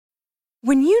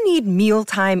When you need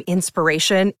mealtime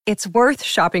inspiration, it's worth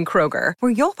shopping Kroger,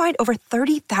 where you'll find over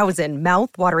 30,000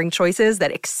 mouth-watering choices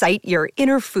that excite your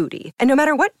inner foodie. And no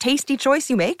matter what tasty choice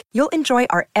you make, you'll enjoy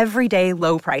our everyday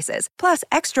low prices, plus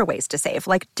extra ways to save,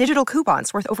 like digital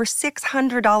coupons worth over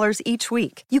 $600 each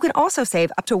week. You can also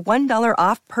save up to $1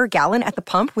 off per gallon at the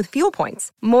pump with fuel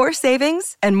points. More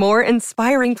savings and more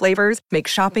inspiring flavors make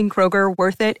shopping Kroger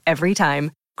worth it every time.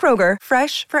 Kroger,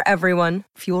 fresh for everyone.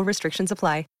 Fuel restrictions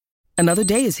apply. Another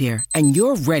day is here, and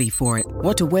you're ready for it.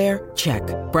 What to wear? Check.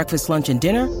 Breakfast, lunch, and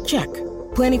dinner? Check.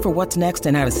 Planning for what's next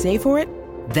and how to save for it?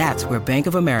 That's where Bank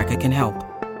of America can help.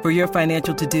 For your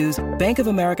financial to-dos, Bank of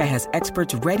America has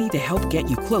experts ready to help get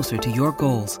you closer to your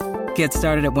goals. Get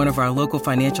started at one of our local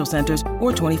financial centers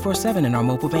or 24/7 in our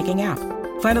mobile banking app.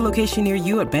 Find a location near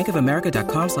you at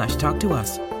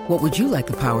bankofamerica.com/talktous. What would you like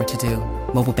the power to do?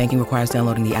 Mobile banking requires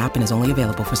downloading the app and is only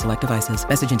available for select devices.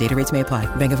 Message and data rates may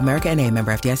apply. Bank of America N.A.,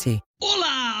 member FDIC.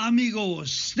 Hola,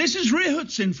 amigos. This is Ray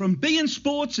Hudson from beIN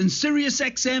Sports and Sirius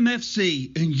XM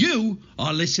FC, and you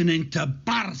are listening to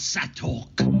Barça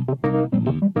Talk.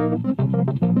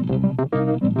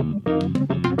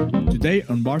 Today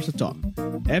on Barça Talk,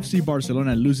 FC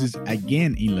Barcelona loses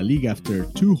again in La Liga after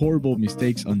two horrible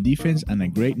mistakes on defense and a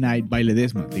great night by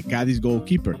Ledesma, the Cadiz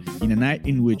goalkeeper, in a night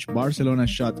in which Barcelona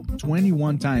shot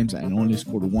 21 times and only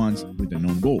scored once with an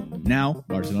own goal. Now,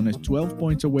 Barcelona is 12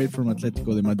 points away from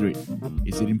Atletico de Madrid.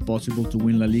 Is it impossible to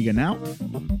win La Liga now?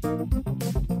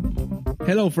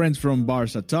 Hello friends from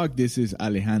Barça Talk, this is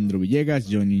Alejandro Villegas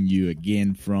joining you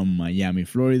again from Miami,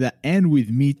 Florida, and with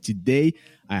me today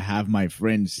I have my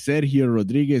friend Sergio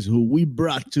Rodriguez, who we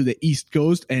brought to the East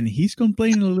Coast, and he's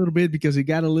complaining a little bit because it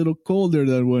got a little colder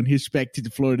than when he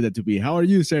expected Florida to be. How are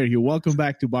you, Sergio? Welcome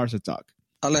back to Barça Talk.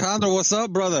 Alejandro, what's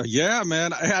up, brother? Yeah,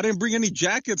 man, I didn't bring any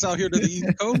jackets out here to the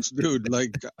East Coast, dude.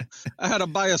 Like, I had to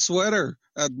buy a sweater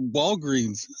at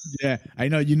Walgreens. Yeah, I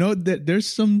know. You know that there's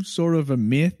some sort of a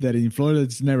myth that in Florida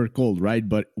it's never cold, right?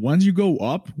 But once you go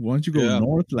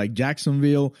north, like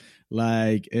Jacksonville,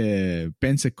 like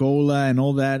Pensacola and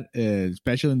all that,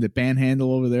 especially in the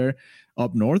Panhandle over there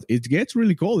up north, it gets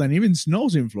really cold and even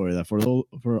snows in Florida for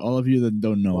all of you that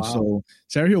don't know. Wow. So,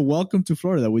 Sergio, welcome to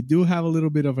Florida. We do have a little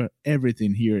bit of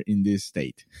everything here in this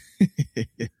state.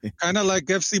 Kind of like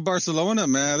FC Barcelona,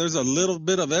 man. There's a little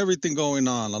bit of everything going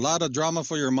on. A lot of drama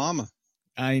for your mama.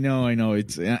 I know.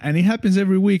 And it happens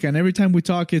every week, and every time we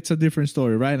talk, it's a different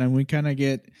story, right? And we kind of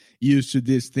get used to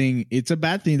this thing. It's a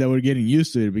bad thing that we're getting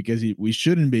used to it because we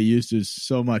shouldn't be used to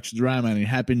so much drama. And it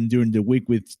happened during the week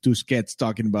with Tusquets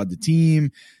talking about the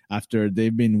team after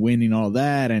they've been winning all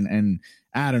that. And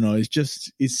I don't know. It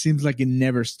seems like it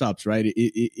never stops, right?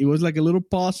 It was like a little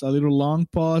long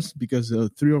pause because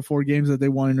of 3 or 4 games that they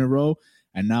won in a row.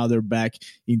 And now they're back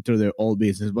into their old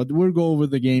business. But we'll go over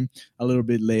the game a little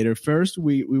bit later. First,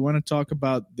 we want to talk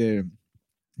about the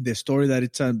story that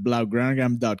it's at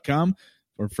blaugranagram.com.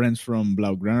 For friends from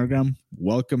Blaugranagram,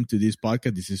 welcome to this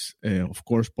podcast. This is, of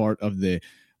course, part of the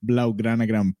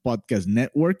Blaugranagram podcast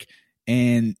network.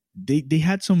 And they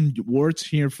had some words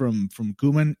here from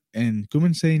Koeman. And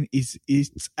Koeman saying it's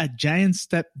a giant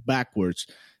step backwards.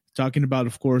 Talking about,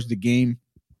 of course, the game,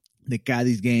 the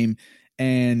Cadiz game.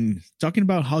 And talking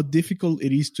about how difficult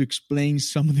it is to explain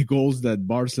some of the goals that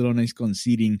Barcelona is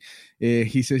conceding.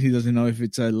 He says he doesn't know if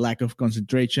it's a lack of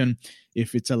concentration,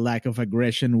 if it's a lack of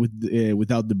aggression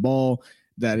without the ball.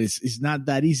 That it's not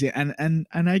that easy. And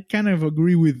I kind of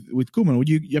agree with Koeman.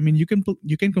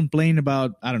 You can complain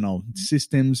about, I don't know,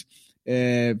 systems,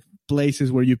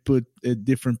 places where you put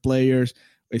different players,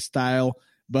 a style.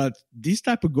 But these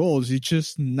type of goals, it's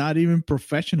just not even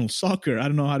professional soccer. I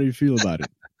don't know. How do you feel about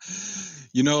it?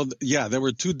 You know, yeah, there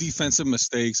were 2 defensive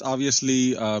mistakes.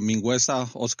 Obviously, Mingueza,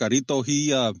 Oscarito,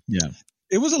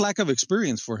 it was a lack of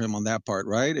experience for him on that part,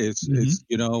 right? It's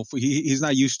you know, he's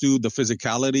not used to the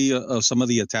physicality of some of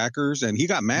the attackers, and he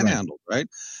got manhandled, right?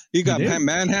 He got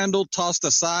manhandled, tossed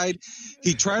aside.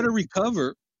 He tried to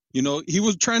recover. You know, he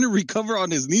was trying to recover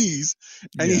on his knees,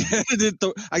 and he headed it.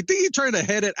 I think he tried to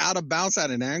head it out of bounds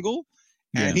at an angle.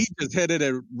 And he just headed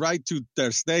it right to Ter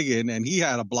Stegen, and he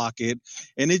had to block it,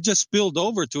 and it just spilled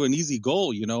over to an easy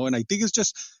goal, you know. And I think it's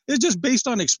just based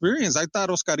on experience. I thought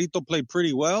Oscarito played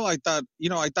pretty well. I thought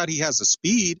he has the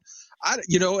speed.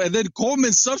 And then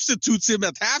Coleman substitutes him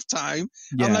at halftime.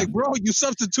 Yeah. I'm like, bro, you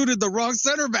substituted the wrong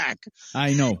center back.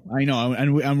 I know.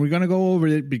 And we're going to go over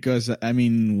it because, I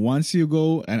mean, once you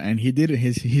go, and he did it,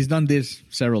 he's done this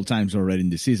several times already in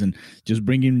the season, just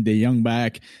bringing the young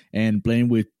back and playing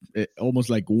with almost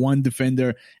like one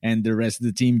defender and the rest of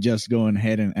the team just going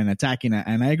ahead and attacking.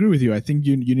 And I agree with you. I think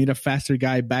you need a faster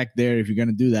guy back there if you're going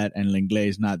to do that, and Lenglet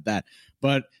is not that.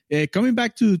 But coming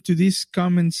back to these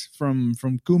comments from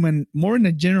Koeman, more in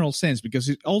a general sense, because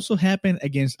it also happened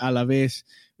against Alaves.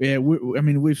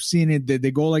 We've seen it.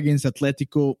 The goal against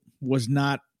Atletico was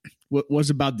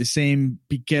about the same.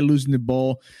 Piqué losing the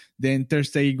ball, then Ter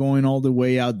Stegen going all the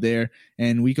way out there,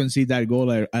 and we concede that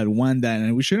goal at Wanda,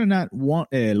 and we should have not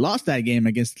lost that game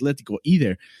against Atletico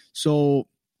either. So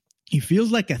it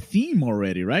feels like a theme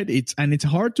already, right? It's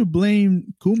hard to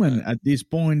blame Koeman at this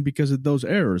point because of those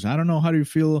errors. I don't know, how do you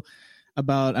feel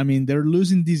about, they're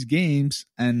losing these games,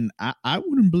 and I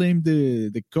wouldn't blame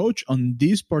the coach on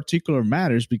these particular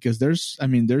matters, because there's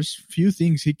few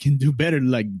things he can do better,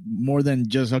 like more than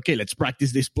just, okay, let's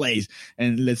practice these plays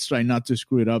and let's try not to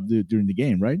screw it up during the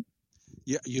game, right?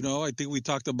 Yeah, I think we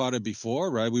talked about it before,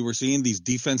 right? We were seeing these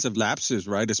defensive lapses,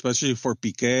 right? Especially for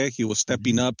Piqué. He was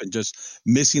stepping up and just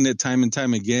missing it time and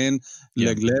time again,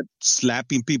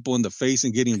 slapping people in the face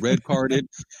and getting red carded.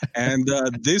 And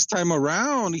this time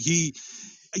around, he,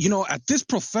 at this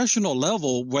professional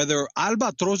level, whether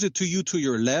Alba throws it to you to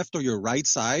your left or your right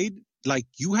side, like,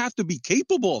 you have to be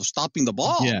capable of stopping the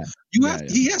ball.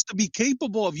 He has to be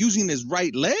capable of using his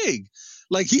right leg.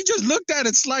 Like, he just looked at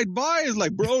it slide by. It's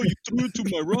like, bro, you threw it to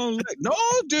my wrong leg. No,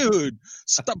 dude,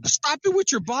 stop it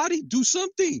with your body. Do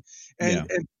something. And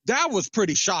that was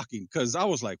pretty shocking, because I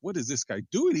was like, what is this guy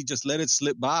doing? He just let it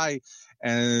slip by,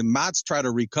 and Mats tried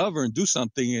to recover and do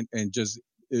something, and just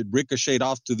it ricocheted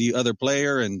off to the other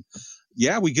player. And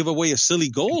we give away a silly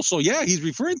goal. So he's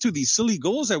referring to these silly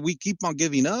goals that we keep on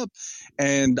giving up.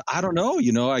 And I don't know,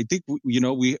 I think,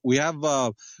 we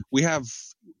have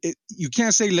you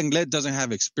can't say Lenglet doesn't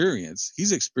have experience.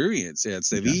 He's experienced at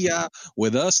Sevilla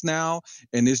with us now.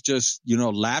 And it's just,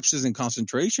 lapses in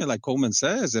concentration, like Koeman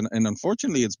says. And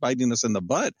unfortunately, it's biting us in the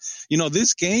butt.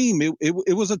 This game,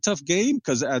 it was a tough game,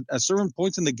 because at certain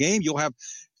points in the game, you'll have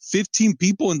 15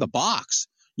 people in the box.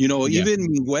 Even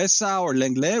Mingueza or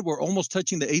Lenglet were almost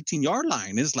touching the 18-yard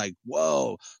line. It's like,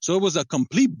 whoa. So it was a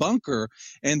complete bunker.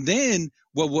 And then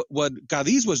what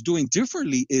Cadiz was doing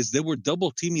differently is they were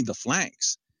double teaming the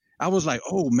flanks. I was like,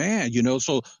 oh man,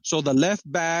 so the left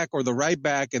back or the right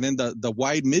back, and then the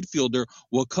wide midfielder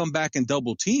will come back and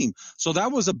double team. So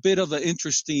that was a bit of an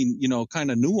interesting,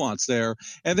 kind of nuance there.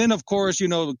 And then of course,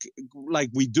 like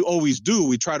we always do,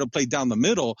 we try to play down the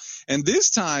middle. And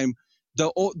this time,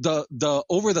 the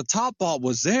over the top ball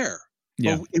was there,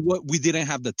 but we didn't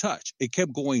have the touch. It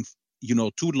kept going,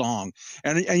 too long.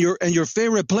 And your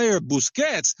favorite player,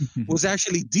 Busquets, was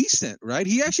actually decent, right?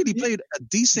 He actually played a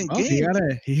decent game.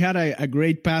 He had a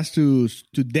great pass to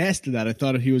Dest that I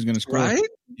thought he was going to score. Right?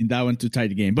 In that one to tie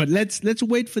the game. But let's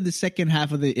wait for the second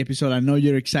half of the episode. I know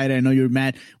you're excited. I know you're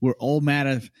mad. We're all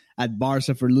mad at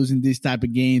Barca for losing these type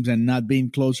of games and not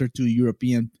being closer to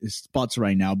European spots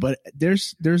right now. But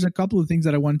there's a couple of things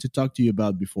that I wanted to talk to you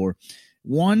about before.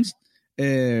 One,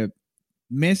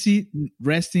 Messi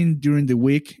resting during the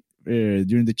week,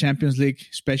 during the Champions League,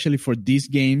 especially for these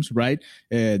games, right?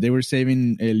 They were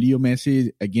saving Leo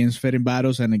Messi against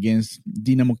Ferencváros and against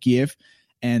Dynamo Kiev.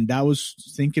 And that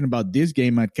was thinking about this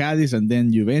game at Cadiz, and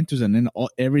then Juventus, and then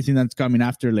everything that's coming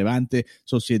after Levante,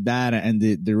 Sociedad, and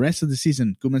the rest of the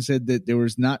season. Koeman said that there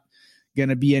was not going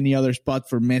to be any other spot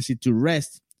for Messi to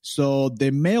rest. So the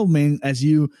mailman, as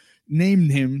you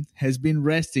named him, has been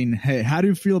resting. Hey, how do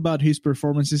you feel about his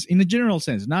performances in a general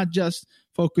sense, not just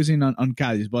focusing on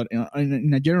Cadiz, but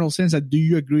in a general sense? Do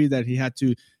you agree that he had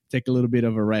to take a little bit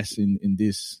of a rest in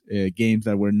these games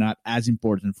that were not as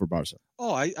important for Barca?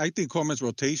 Oh, I think Koeman's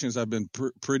rotations have been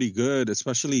pretty good,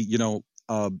 especially,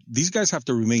 these guys have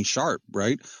to remain sharp,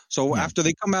 right? So after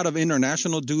they come out of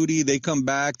international duty, they come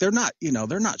back. They're not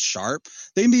sharp.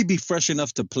 They may be fresh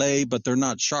enough to play, but they're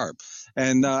not sharp.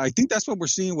 And I think that's what we're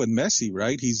seeing with Messi,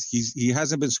 right? He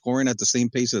hasn't been scoring at the same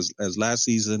pace as last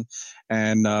season,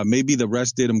 and maybe the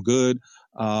rest did him good.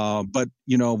 But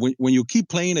when you keep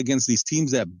playing against these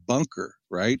teams that bunker,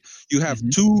 right? You have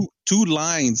two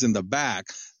lines in the back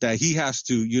that he has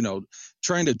to,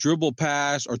 trying to dribble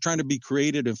past or trying to be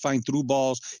creative and find through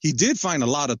balls. He did find a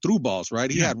lot of through balls,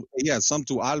 right? He had some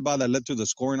to Alba that led to the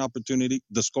scoring opportunity,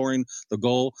 the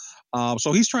goal.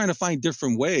 So he's trying to find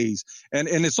different ways. And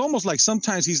it's almost like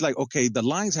sometimes he's like, okay, the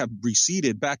lines have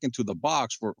receded back into the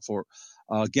box for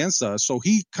against us. So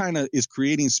he kind of is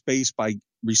creating space by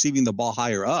receiving the ball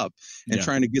higher up and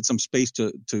trying to get some space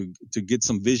to get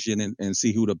some vision and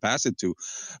see who to pass it to.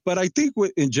 But I think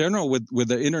in general with the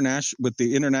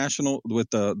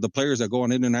players that go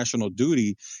on international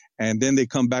duty and then they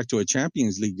come back to a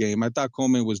Champions League game. I thought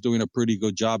Koeman was doing a pretty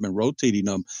good job in rotating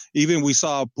them. Even we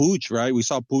saw Puig, right? We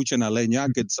saw Puig and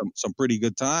Aleñá get some pretty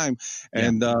good time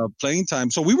and playing time.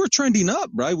 So we were trending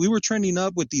up, right? We were trending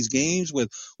up with these games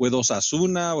with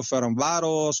Osasuna, with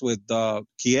Ferencváros, with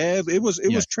Kiev. It was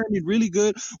trending really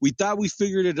good. We thought we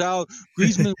figured it out.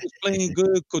 Griezmann was playing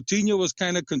good. Coutinho was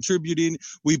kind of contributing.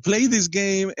 We play this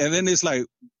game, and then it's like,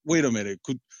 wait a minute,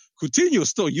 Coutinho is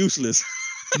still useless.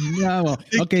 Yeah, well,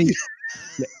 okay.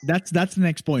 That's the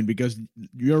next point, because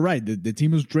you're right. The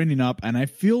team was trending up, and I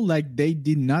feel like they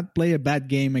did not play a bad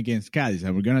game against Cadiz.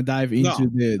 And we're going to dive into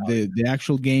the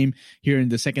actual game here in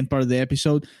the second part of the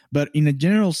episode. But in a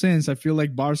general sense, I feel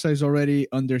like Barca is already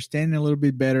understanding a little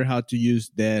bit better how to use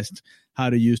Dest, how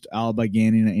to use Alba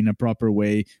again in a proper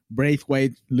way.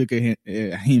 Braithwaite, look at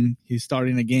him. He's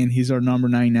starting again. He's our number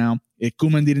 9 now.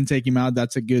 Koeman didn't take him out.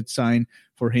 That's a good sign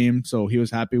for him. So he was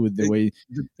happy with the way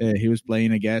he was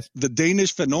playing, I guess. The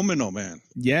Danish phenomenon, man.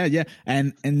 Yeah.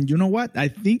 And you know what? I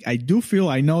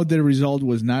know the result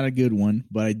was not a good one,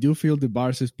 but I do feel the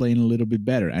Barca is playing a little bit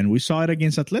better. And we saw it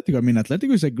against Atletico. I mean,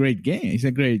 Atletico is a great game. It's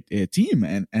a great team.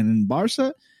 And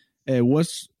Barca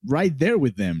was right there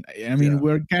with them. I mean,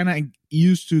 we're kind of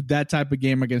used to that type of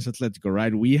game against Atletico,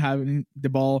 right? We having the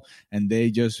ball and they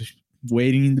just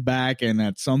waiting in the back, and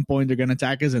at some point they're going to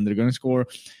attack us and they're going to score.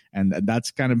 And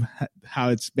that's kind of how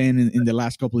it's been in the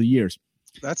last couple of years.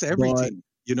 That's every team.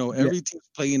 Every team's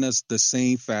playing us the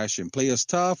same fashion. Play us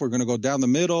tough. We're going to go down the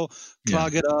middle,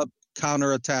 clog it up,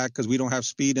 counterattack because we don't have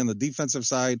speed on the defensive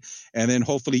side, and then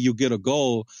hopefully you get a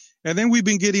goal. And then we've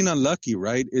been getting unlucky,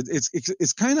 right?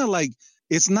 It's kind of like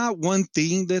it's not one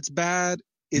thing that's bad.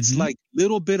 It's like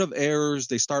little bit of errors.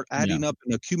 They start adding up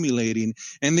and accumulating,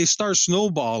 and they start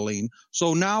snowballing.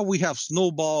 So now we have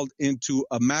snowballed into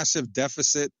a massive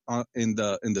deficit in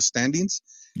the standings.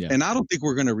 Yeah. And I don't think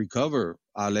we're going to recover,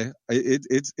 Ale.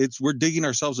 We're digging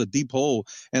ourselves a deep hole.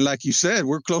 And like you said,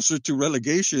 we're closer to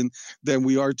relegation than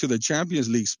we are to the Champions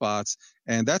League spots.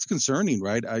 And that's concerning,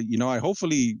 right? I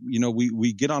hopefully,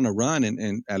 we get on a run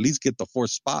and at least get the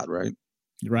 4th spot, right?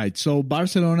 Right. So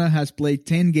Barcelona has played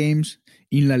 10 games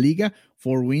in La Liga,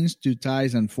 4 wins, 2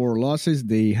 ties, and 4 losses.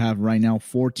 They have right now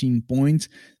 14 points.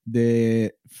 The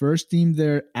first team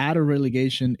there out of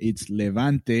relegation, it's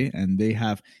Levante, and they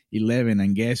have 11.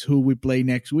 And guess who we play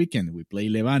next weekend? We play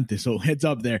Levante. So heads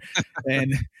up there.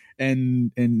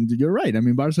 and you're right. I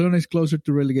mean, Barcelona is closer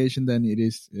to relegation than it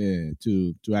is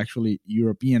to actually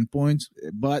European points,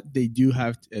 but they do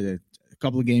have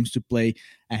couple of games to play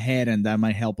ahead, and that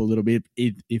might help a little bit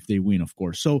if they win, of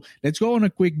course. So let's go on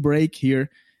a quick break here,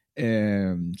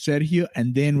 Sergio,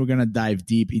 and then we're going to dive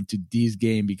deep into this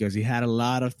game because it had a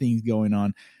lot of things going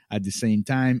on at the same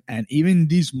time. And even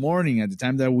this morning, at the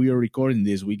time that we are recording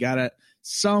this, we got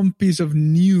some piece of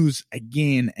news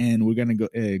again, and we're going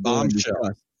to go and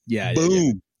discuss. Yeah.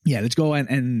 Boom. Yeah, let's go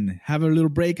and have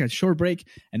a short break,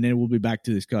 and then we'll be back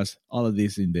to discuss all of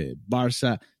this in the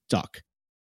Barca Talk.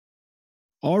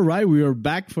 All right, we are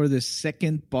back for the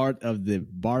second part of the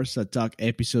Barca Talk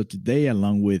episode today,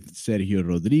 along with Sergio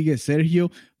Rodriguez.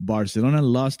 Sergio, Barcelona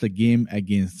lost a game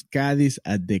against Cadiz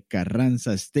at the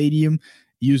Carranza Stadium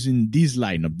using this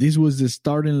lineup. This was the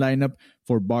starting lineup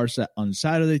for Barca on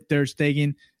Saturday. Ter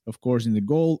Stegen, of course, in the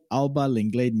goal. Alba,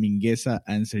 Lenglet, Mingueza,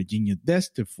 and Serginho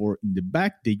Dest. 4 in the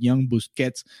back. The young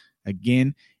Busquets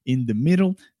again in the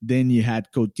middle. Then you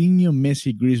had Coutinho,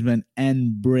 Messi, Griezmann,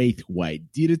 and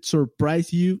Braithwaite. Did it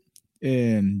surprise you,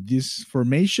 this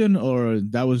formation, or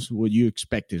that was what you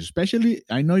expected? Especially,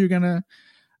 I know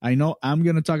I'm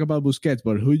gonna talk about Busquets,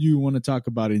 but who do you want to talk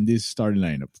about in this starting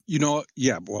lineup? Your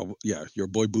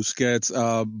boy Busquets,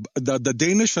 the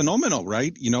Danish phenomenon,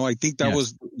 right? I think that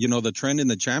was the trend in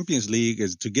the Champions League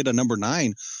is to get a number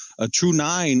 9, a true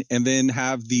 9, and then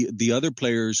have the other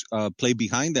players play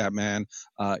behind that man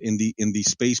in the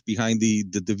space behind the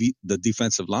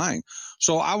defensive line.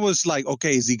 So I was like,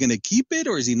 okay, is he going to keep it,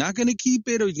 or is he not going to keep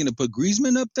it, or is he going to put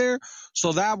Griezmann up there?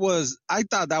 So I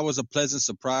thought that was a pleasant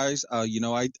surprise.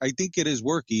 I think it is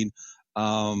working.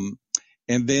 And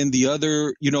then the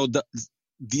other,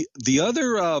 the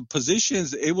other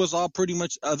positions, it was all pretty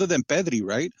much other than Pedri,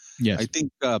 right? Yes. I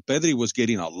think Pedri was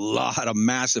getting a lot of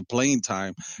massive playing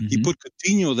time. He put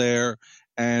Coutinho there,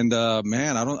 and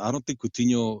man, I don't think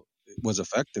Coutinho was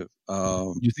effective.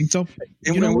 You think so?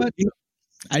 And you know what?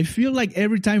 I feel like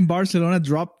every time Barcelona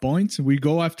drop points, we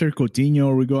go after Coutinho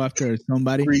or we go after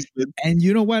somebody. And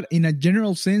you know what? In a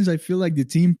general sense, I feel like the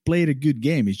team played a good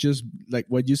game. It's just like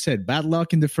what you said, bad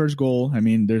luck in the first goal. I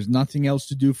mean, there's nothing else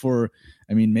to do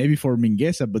maybe for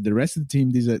Mingueza, but the rest of the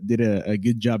team did a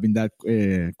good job in that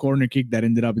corner kick that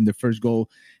ended up in the first goal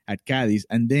at Cadiz.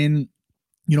 And then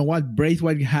you know what?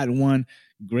 Braithwaite had one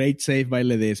great save by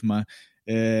Ledesma.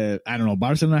 I don't know.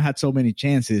 Barcelona had so many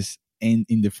chances in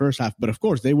the first half, but of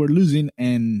course they were losing,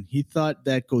 and he thought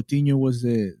that Coutinho was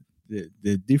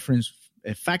the difference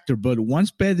factor. But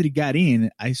once Pedri got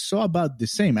in, I saw about the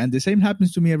same, and the same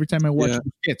happens to me every time I watch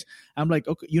Busquets. I'm like,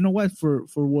 okay, you know what? For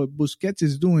what Busquets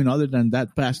is doing, other than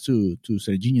that pass to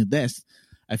Serginho Dest,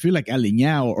 I feel like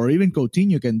Aliñao or even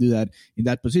Coutinho can do that in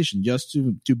that position, just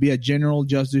to be a general,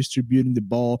 just distributing the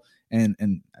ball. And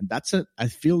I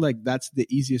feel like that's the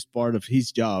easiest part of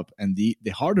his job. And the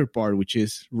harder part, which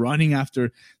is running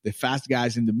after the fast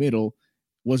guys in the middle,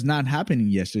 was not happening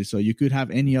yesterday. So you could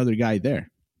have any other guy there.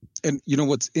 And you know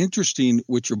what's interesting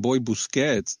with your boy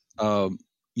Busquets,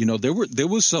 there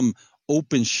was some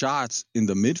open shots in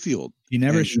the midfield. He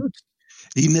never shoots.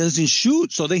 He doesn't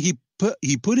shoot. So then he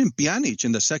put in Pjanic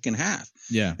in the second half.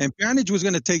 Yeah. And Pjanic was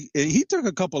going to he took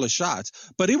a couple of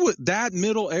shots, but it was that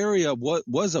middle area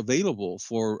was available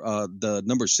for the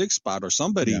number 6 spot or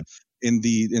somebody in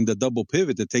the double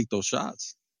pivot to take those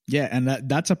shots. Yeah, and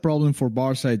that's a problem for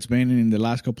Barca. It's been in the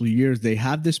last couple of years. They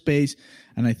have the space,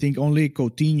 and I think only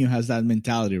Coutinho has that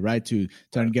mentality, right, to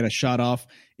try and get a shot off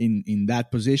in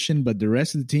that position. But the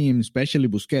rest of the team, especially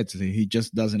Busquets, he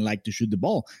just doesn't like to shoot the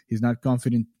ball. He's not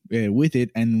confident with it.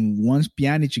 And once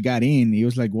Pjanic got in, he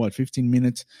was like, 15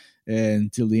 minutes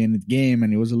until the end of the game,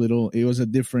 and it was a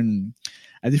different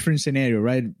scenario,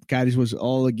 right? Cádiz was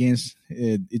all against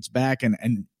its back,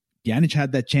 and Pjanic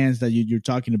had that chance that you're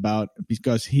talking about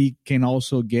because he can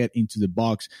also get into the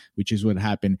box, which is what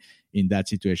happened in that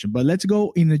situation. But let's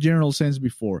go in a general sense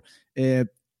before.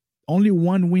 Only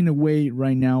one win away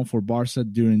right now for Barca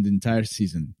during the entire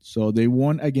season. So they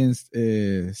won against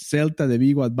Celta de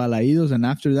Vigo at Balaídos, and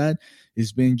after that,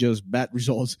 it's been just bad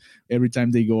results every time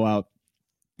they go out.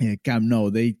 Camp Nou.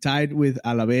 They tied with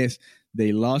Alavés.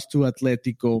 They lost to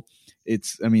Atletico.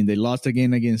 They lost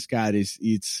again against Cádiz.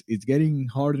 It's getting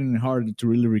harder and harder to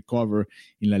really recover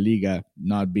in La Liga,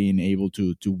 not being able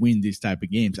to win these type of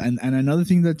games. And another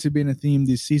thing that's been a theme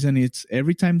this season, it's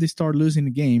every time they start losing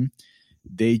a game,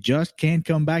 they just can't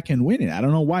come back and win it. I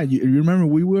don't know why. You remember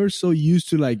we were so used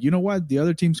to like, you know what, the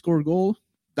other team scored a goal,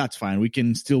 that's fine. We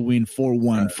can still win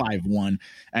 4-1, 5-1,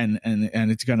 and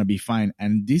it's gonna be fine.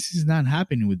 And this is not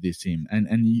happening with this team. And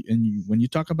when you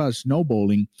talk about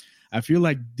snowballing, I feel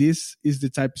like this is the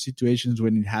type of situations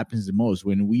when it happens the most,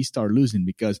 when we start losing,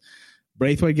 because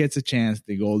Braithwaite gets a chance,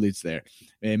 the goal is there.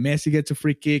 Messi gets a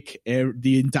free kick,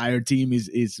 the entire team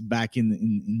is back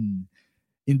in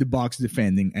the box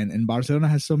defending, and Barcelona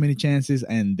has so many chances,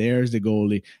 and there's the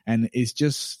goalie, and it's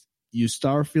just you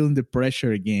start feeling the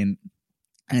pressure again,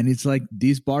 and it's like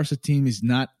this Barca team is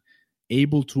not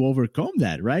able to overcome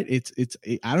that, right? It's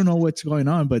I don't know what's going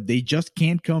on, but they just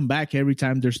can't come back every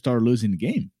time they start losing the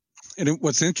game. And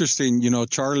what's interesting,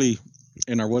 Charlie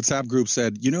in our WhatsApp group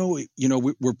said,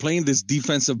 we're playing this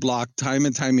defensive block time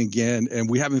and time again, and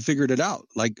we haven't figured it out.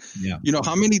 Like,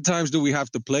 how many times do we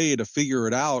have to play to figure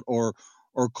it out? Or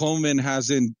Coleman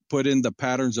hasn't put in the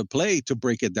patterns of play to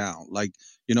break it down. Like,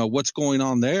 what's going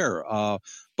on there?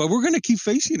 But we're going to keep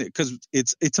facing it because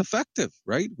it's effective,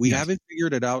 right? We haven't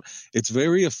figured it out. It's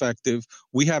very effective.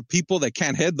 We have people that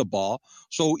can't head the ball.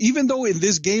 So even though in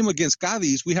this game against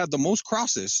Cádiz, we had the most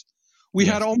crosses, we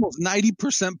had almost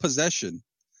 90% possession.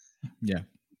 Yeah.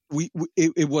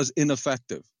 It was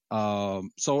ineffective.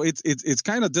 So it's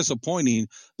kind of disappointing,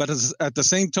 but at the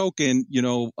same token,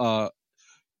 you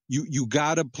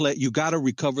gotta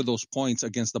recover those points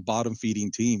against the bottom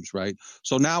feeding teams, right?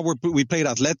 So now we played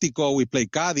Atletico, we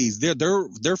played Cádiz.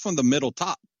 They're from the middle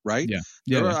top, right?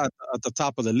 They're at the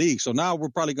top of the league. So now we're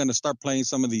probably going to start playing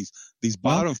some of these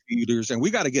bottom feeders, and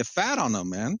we got to get fat on them,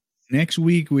 man. Next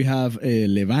week we have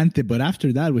Levante, but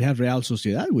after that we have Real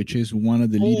Sociedad, which is one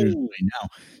of the leaders right now.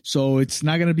 So it's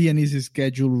not going to be an easy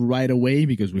schedule right away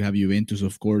because we have Juventus,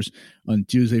 of course, on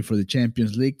Tuesday for the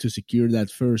Champions League to secure that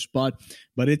first spot.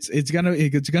 But it's gonna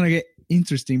get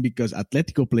interesting because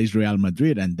Atletico plays Real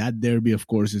Madrid, and that derby, of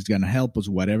course, is going to help us.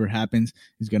 Whatever happens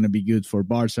is going to be good for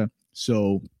Barca.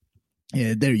 So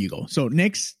there you go. So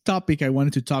next topic I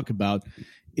wanted to talk about,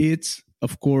 it's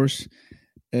of course.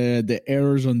 The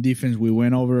errors on defense we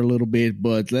went over a little bit,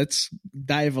 but let's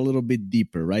dive a little bit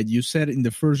deeper, right? You said in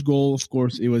the first goal, of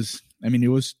course, it was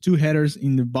 2 headers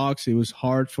in the box. It was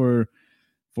hard for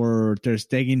Ter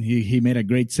Stegen. He made a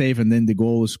great save, and then the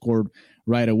goal was scored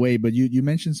right away. But you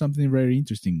mentioned something very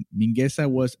interesting. Mingueza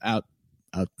was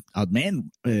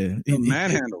manhandled.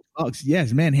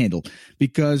 Yes, manhandled.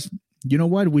 Because you know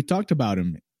what? We talked about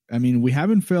him. I mean, we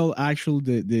haven't felt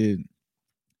actually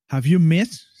have you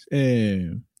missed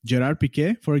Gerard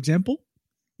Piqué, for example,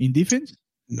 in defense?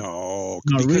 No,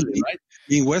 not really, right?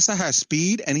 Mingueza has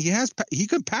speed, and he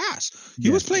could pass. He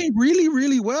was playing really,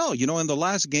 really well, in the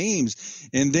last games.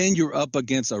 And then you're up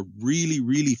against a really,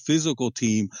 really physical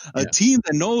team, a team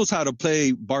that knows how to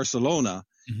play Barcelona.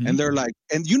 Mm-hmm. And they're like,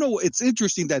 and it's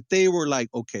interesting that they were like,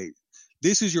 okay,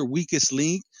 this is your weakest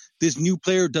link. This new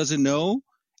player doesn't know.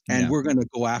 And we're going to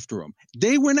go after him.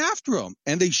 They went after him,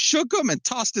 and they shook him and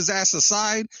tossed his ass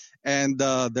aside. And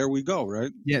there we go, right?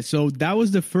 Yeah, so that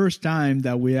was the first time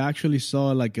that we actually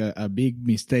saw like a big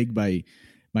mistake by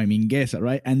Mingueza,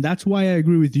 right? And that's why I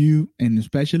agree with you, and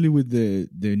especially with the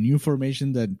new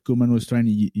formation that Koeman was trying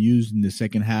to use in the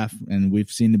second half. And we've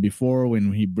seen it before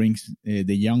when he brings the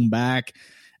young back.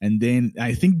 And then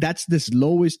I think that's the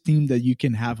slowest team that you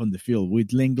can have on the field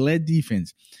with Lenglet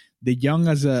defense. The young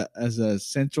as a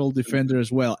central defender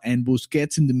as well, and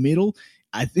Busquets in the middle.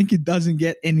 I think it doesn't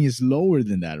get any slower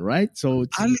than that, right? So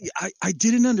I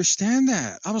didn't understand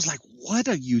that. I was like, "What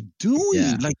are you doing?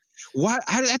 Yeah. Like, why?"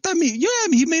 I thought,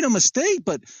 he made a mistake,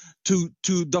 but to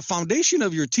the foundation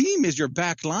of your team is your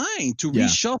back line. To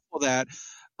reshuffle that,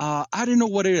 I didn't know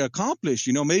what it accomplished.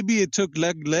 Maybe it took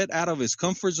Lenglet out of his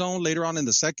comfort zone later on in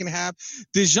the second half.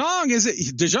 De Jong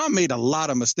made a lot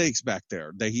of mistakes back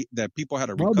there that people had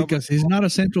to recover. Well, because he's not a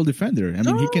central defender. I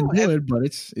mean, he can do it, but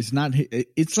it's not.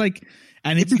 It's like,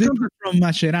 and it's different from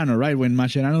Mascherano, right? When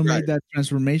Mascherano made that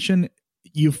transformation,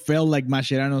 you felt like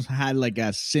Mascherano had like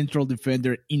a central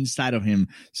defender inside of him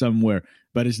somewhere,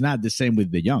 but it's not the same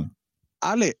with De Jong.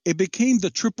 Ale, it became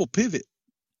the triple pivot.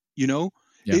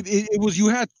 Yeah. It was, you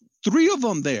had three of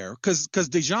them there because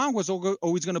De Jong was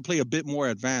always going to play a bit more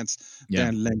advanced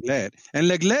than Lenglet. And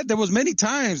Lenglet, there was many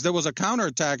times there was a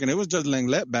counterattack and it was just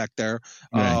Lenglet back there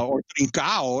or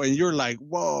Trincao. And you're like,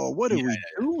 whoa, what are we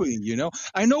doing?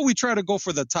 I know we try to go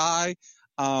for the tie,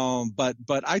 but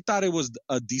I thought it was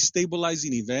a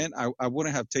destabilizing event. I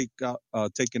wouldn't have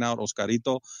taken out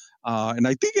Oscarito. And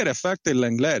I think it affected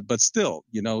Lenglet, but still,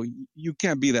 you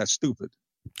can't be that stupid.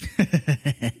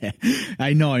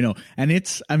 I know.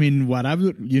 And what I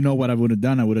would have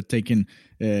done, I would have taken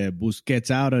Busquets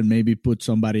out and maybe put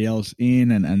somebody else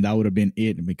in, and that would have been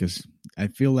it, because I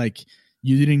feel like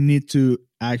you didn't need to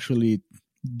actually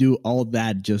do all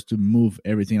that just to move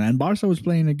everything. And Barca was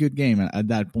playing a good game at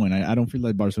that point. I don't feel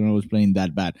like Barcelona was playing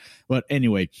that bad. But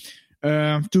anyway,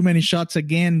 too many shots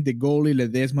again. The goalie,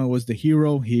 Ledesma, was the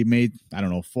hero. He made,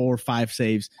 4 or 5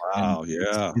 saves. Wow,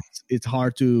 yeah. It's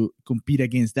hard to compete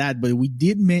against that. But we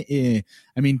did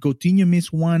Coutinho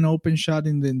missed one open shot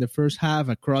in the first half,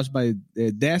 a cross by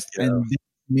Dest, and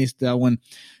missed that one.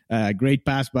 Great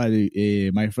pass by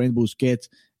my friend Busquets.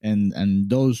 And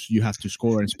those you have to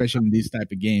score, especially in these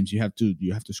type of games. You have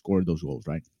to score those goals,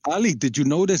 right? Ali, did you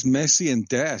notice Messi and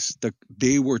Dest?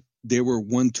 They were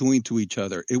 1-2ing to each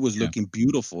other. It was looking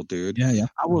beautiful, dude. Yeah.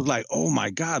 I was like, oh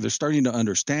my God, they're starting to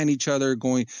understand each other,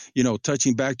 going,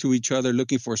 touching back to each other,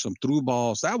 looking for some through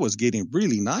balls. That was getting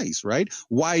really nice, right?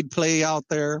 Wide play out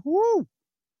there. Woo!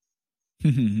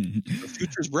 The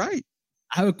future's bright.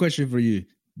 I have a question for you.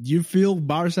 Do you feel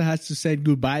Barca has to say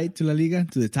goodbye to La Liga,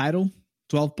 to the title?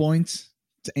 12 points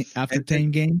after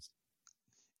 10 games?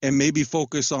 And maybe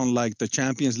focus on like the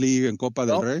Champions League and Copa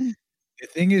del Rey? The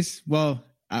thing is,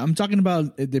 I'm talking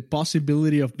about the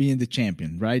possibility of being the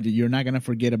champion, right? You're not going to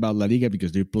forget about La Liga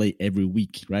because they play every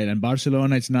week, right? And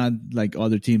Barcelona, it's not like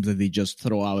other teams that they just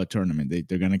throw out a tournament.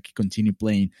 They're going to continue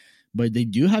playing. But they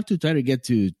do have to try to get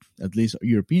to at least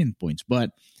European points.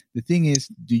 But the thing is,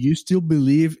 do you still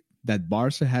believe that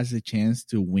Barca has a chance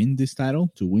to win this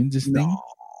title, to win this thing?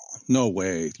 No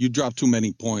way. You drop too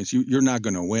many points. You're not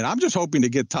going to win. I'm just hoping to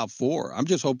get top 4. I'm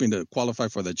just hoping to qualify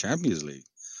for the Champions League.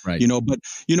 Right. But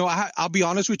I'll be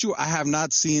honest with you. I have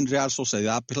not seen Real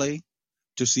Sociedad play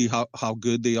to see how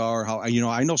good they are.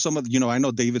 I know some of, I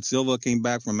know David Silva came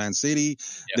back from Man City.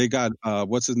 Yep. They got,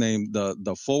 what's his name?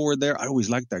 The forward there. I always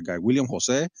liked that guy, William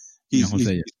Jose. He's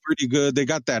pretty good. They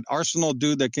got that Arsenal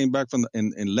dude that came back from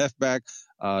in left back,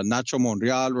 Nacho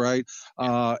Monreal, right?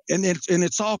 And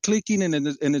it's all clicking and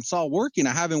it's all working.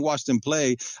 I haven't watched them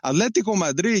play. Atletico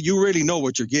Madrid, you really know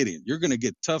what you're getting. You're going to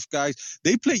get tough guys.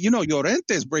 They play,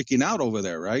 Llorente's breaking out over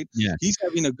there, right? Yeah. He's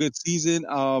having a good season.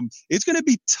 It's going to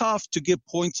be tough to get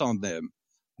points on them.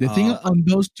 The thing on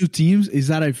those two teams is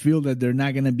that I feel that they're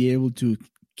not going to be able to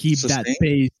keep that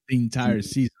pace the entire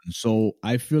season. So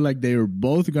I feel like they're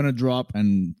both going to drop,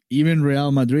 and even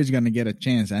Real Madrid is going to get a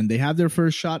chance. And they have their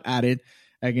first shot at it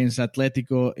against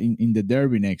Atletico in the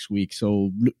derby next week.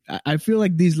 So I feel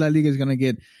like this La Liga is going to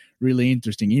get really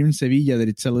interesting. Even Sevilla, that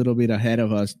it's a little bit ahead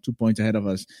of us, 2 points ahead of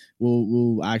us,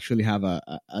 will actually have a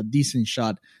decent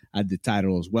shot at the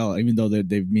title as well, even though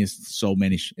they've missed so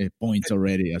many points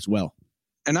already as well.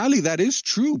 And Ali, that is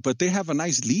true, but they have a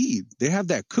nice lead. They have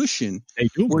that cushion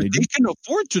where they can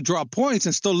afford to drop points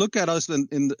and still look at us in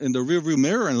the rearview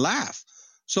mirror and laugh.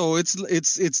 So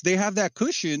it's they have that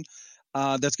cushion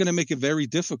that's going to make it very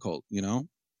difficult, you know.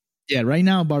 Yeah, right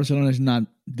now Barcelona is not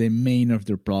the main of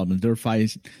their problems. They're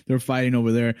fighting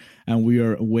over there, and we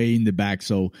are way in the back.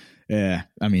 So,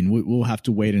 I mean, we'll have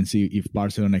to wait and see if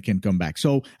Barcelona can come back.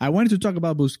 So, I wanted to talk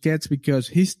about Busquets because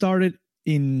he started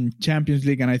in Champions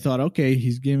League, and I thought, okay,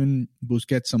 he's giving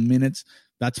Busquets some minutes.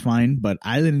 That's fine, but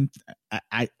I didn't.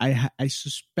 I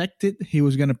suspected he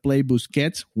was gonna play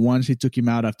Busquets once he took him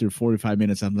out after 45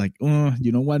 minutes. I'm like, oh,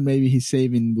 you know what? Maybe he's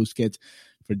saving Busquets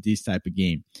for this type of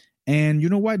game. And you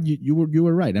know what? You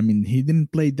were right. I mean, he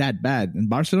didn't play that bad, and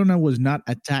Barcelona was not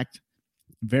attacked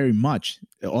very much,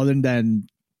 other than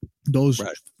those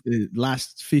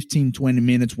last 15, 20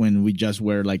 minutes when we just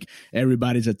were like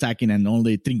everybody's attacking and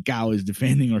only Trincao is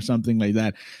defending or something like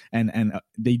that. And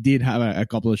they did have a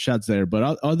couple of shots there,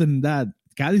 but other than that,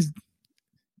 Cadiz,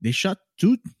 they shot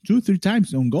two, 3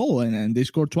 times on goal and they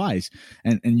scored twice.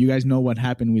 And you guys know what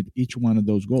happened with each one of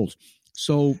those goals.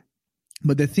 So,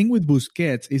 but the thing with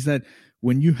Busquets is that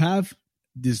when you have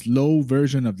this low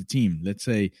version of the team, let's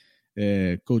say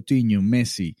Coutinho,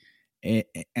 Messi,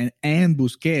 and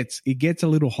Busquets, it gets a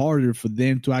little harder for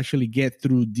them to actually get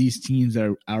through these teams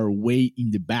that are way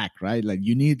in the back, right? Like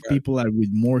you need people that with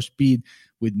more speed,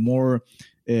 with more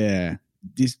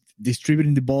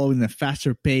distributing the ball in a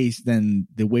faster pace than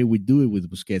the way we do it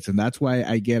with Busquets. And that's why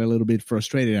I get a little bit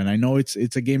frustrated. And I know it's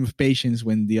a game of patience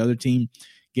when the other team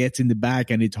gets in the back,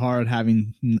 and it's hard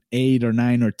having 8 or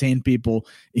 9 or 10 people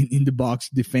in the box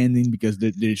defending because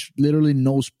there's literally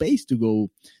no space to go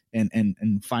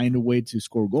and find a way to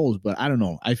score goals. But I don't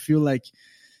know. I feel like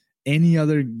any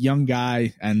other young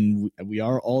guy, and we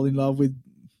are all in love with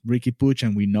Ricky Puig,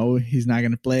 and we know he's not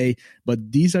going to play.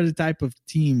 But these are the type of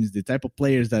teams, the type of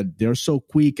players that they're so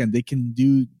quick and they can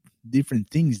do different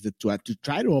things that to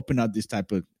try to open up this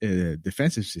type of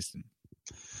defensive system.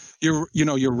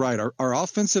 You're right. Our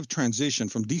offensive transition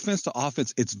from defense to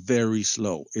offense, it's very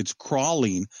slow. It's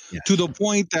crawling to the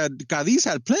point that Cadiz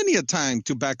had plenty of time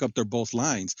to back up their both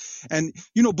lines. And,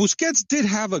 Busquets did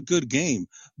have a good game,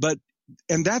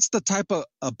 and that's the type of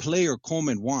a player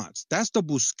Koeman wants. That's the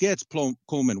Busquets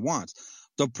Koeman wants.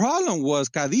 The problem was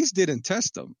Cadiz didn't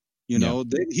test him. They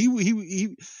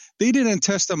didn't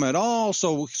test him at all.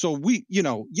 So we,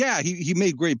 he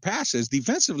made great passes.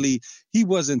 Defensively, he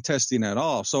wasn't testing at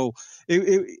all. So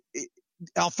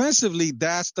offensively,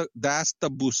 that's the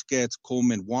Busquets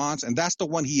Koeman wants, and that's the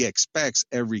one he expects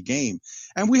every game.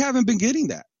 And we haven't been getting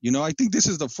that. I think this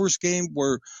is the first game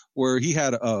where he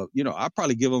had I'd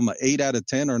probably give him an 8 out of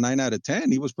 10 or 9 out of 10.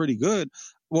 He was pretty good.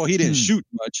 Well, he didn't shoot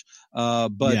much,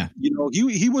 but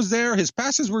he was there. His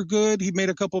passes were good. He made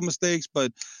a couple of mistakes,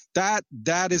 but that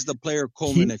is the player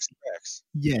Koeman expects.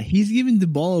 Yeah, he's giving the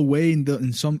ball away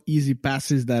in some easy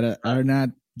passes that are not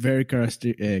very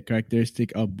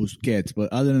characteristic of Busquets.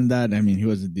 But other than that, I mean, he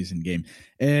was a decent game.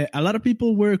 A lot of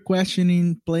people were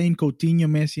questioning playing Coutinho,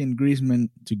 Messi, and Griezmann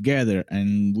together,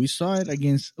 and we saw it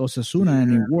against Osasuna,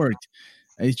 and it worked.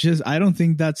 It's just I don't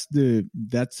think that's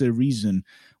the reason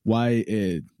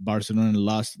why Barcelona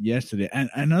lost yesterday.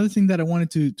 And another thing that I wanted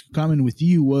to comment with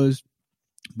you was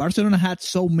Barcelona had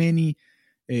so many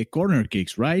corner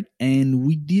kicks, right? And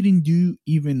we didn't do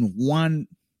even one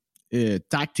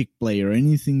tactic play or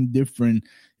anything different.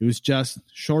 It was just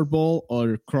short ball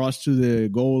or cross to the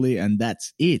goalie, and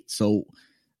that's it. So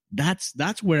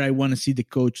that's where I want to see the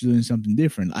coach doing something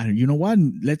different. You know what?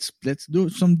 Let's do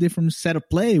some different set of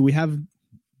play. We have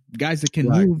guys that can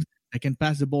move, that can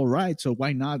pass the ball right. So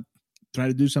why not try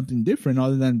to do something different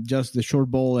other than just the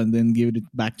short ball and then give it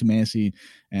back to Messi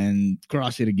and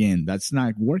cross it again? That's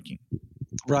not working.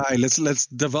 Right. Let's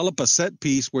develop a set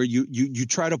piece where you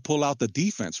try to pull out the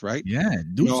defense, right? Yeah.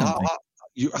 Do something.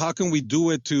 How can we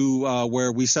do it to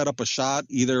where we set up a shot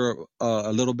either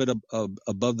a little bit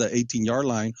above the 18-yard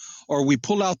line, or we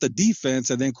pull out the defense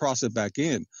and then cross it back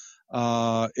in?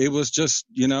 It was just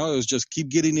keep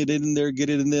getting it in there, get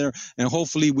it in there, and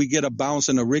hopefully we get a bounce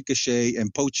and a ricochet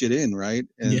and poach it in, right?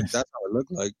 And that's how it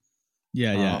looked like.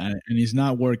 Yeah, and it's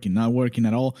not working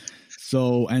at all.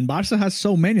 So, and Barca has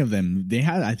so many of them.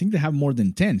 I think they have more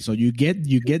than 10. So you get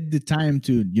the time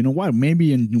to,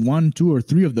 maybe in 1, 2, or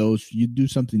 3 of those you do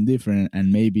something different,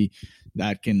 and maybe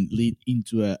that can lead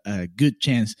into a good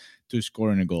chance to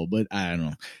scoring a goal. But I don't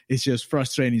know. It's just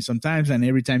frustrating sometimes, and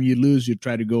every time you lose, you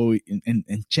try to go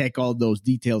and check all those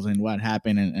details and what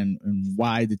happened and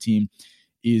why the team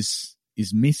is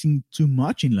missing too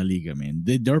much in La Liga, man.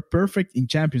 They're perfect in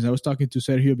Champions. I was talking to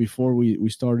Sergio before we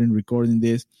started recording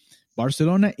this.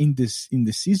 Barcelona in the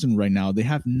season right now, they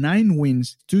have 9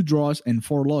 wins, 2 draws, and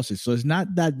 4 losses. So it's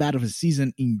not that bad of a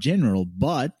season in general,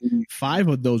 but 5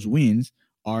 of those wins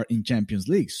are in Champions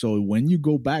League. So when you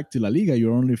go back to La Liga,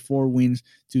 you're only 4 wins,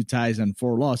 2 ties, and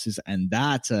 4 losses, and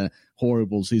that's a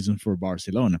horrible season for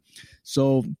Barcelona.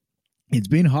 So it's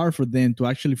been hard for them to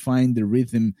actually find the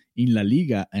rhythm in La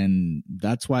Liga, and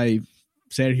that's why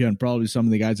Sergio and probably some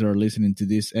of the guys that are listening to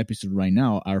this episode right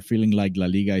now are feeling like La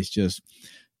Liga is just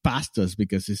past us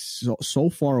because it's so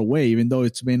far away. Even though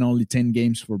it's been only 10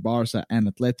 games for Barca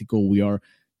and Atletico, we are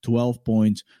 12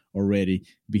 points already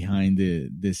behind the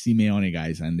Simeone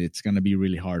guys, and it's going to be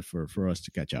really hard for us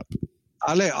to catch up.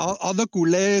 Ale, all the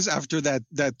culés after that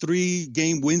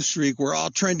 3-game win streak, we're all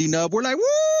trending up. We're like, woo!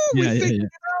 We figured it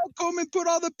out. Come and put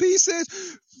all the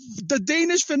pieces. The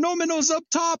Danish phenomenals up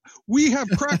top. We have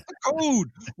cracked the code.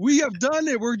 We have done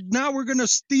it. We're going to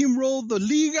steamroll the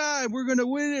Liga and we're going to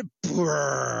win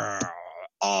it.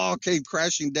 All came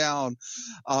crashing down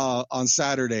on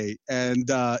Saturday, and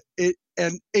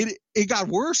it got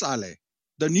worse, Ale.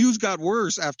 The news got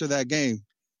worse after that game.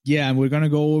 Yeah, and we're going to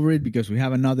go over it because we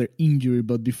have another injury.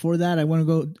 But before that, I want to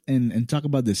go and talk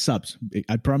about the subs.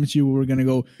 I promise you we're going to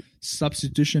go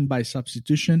substitution by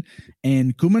substitution.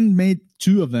 And Koeman made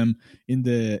 2 of them in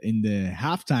the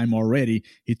halftime already.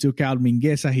 He took out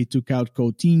Mingueza. He took out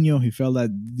Coutinho. He felt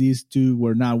that these 2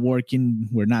 were not working,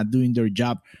 were not doing their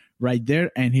job right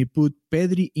there. And he put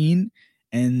Pedri in.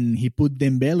 And he put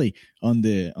Dembele on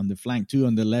the flank too,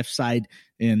 on the left side,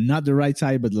 and not the right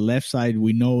side, but the left side.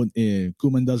 We know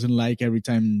Koeman doesn't like every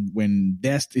time when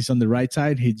Dest is on the right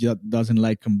side, he just doesn't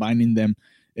like combining them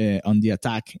on the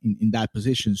attack in that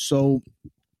position. So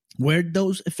were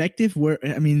those effective?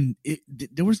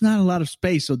 There was not a lot of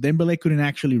space, so Dembele couldn't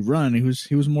actually run.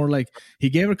 He was more like he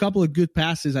gave a couple of good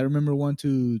passes. I remember one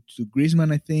to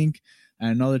Griezmann, I think.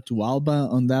 Another to Alba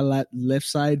on that left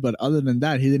side. But other than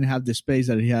that, he didn't have the space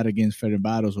that he had against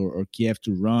Fenerbahce or Kiev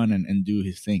to run and do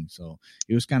his thing. So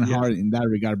it was kind of hard in that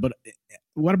regard. But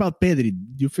what about Pedri?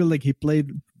 Do you feel like he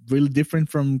played really different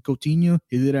from Coutinho?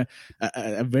 He did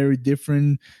a very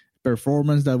different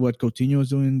performance than what Coutinho was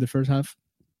doing in the first half?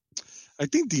 I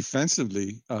think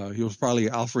defensively, he was probably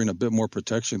offering a bit more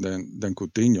protection than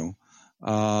Coutinho.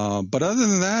 But other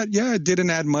than that, it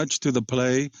didn't add much to the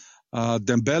play.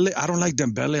 Dembele, I don't like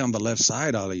Dembele on the left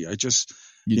side, Ali. I just,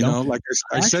 like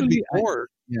I said before,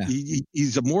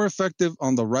 he's more effective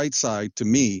on the right side to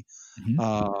me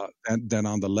than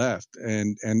on the left.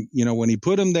 And when he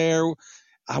put him there,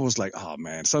 I was like, oh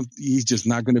man, he's just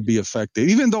not going to be effective.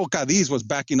 Even though Cadiz was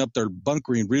backing up their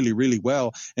bunkering really, really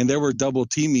well, and they were double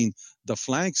teaming the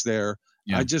flanks there.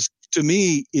 Yeah. To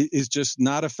me, it's just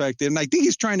not effective. And I think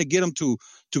he's trying to get him to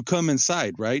come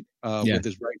inside, right? With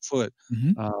his right foot.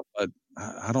 But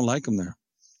I don't like him there.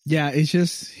 Yeah, it's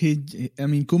just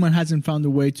Koeman hasn't found a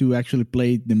way to actually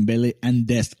play Dembele and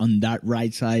Dest on that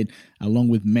right side along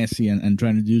with Messi and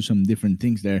trying to do some different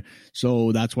things there.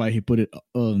 So that's why he put it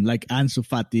like Ansu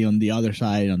Fati on the other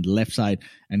side, on the left side,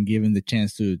 and give him the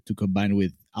chance to combine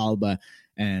with Alba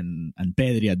and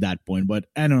Pedri at that point. But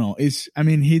I don't know.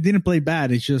 He didn't play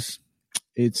bad. It's just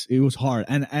it was hard.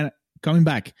 And coming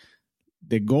back,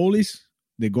 the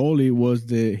goalie was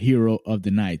the hero of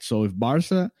the night. So if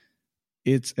Barca,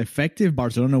 it's effective,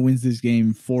 Barcelona wins this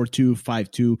game 4-2,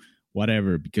 5-2,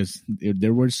 whatever, because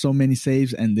there were so many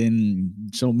saves and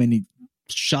then so many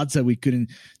shots that we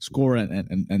couldn't score,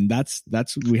 and that's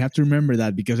we have to remember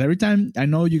that, because every time, I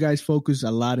know you guys focus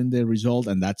a lot in the result,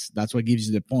 and that's what gives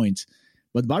you the points,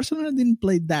 but Barcelona didn't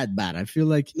play that bad. I feel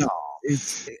like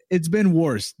it's been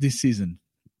worse this season.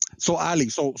 So Ali,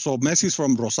 so Messi's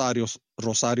from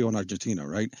Rosario in Argentina,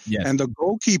 right? Yes. And the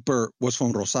goalkeeper was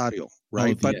from Rosario,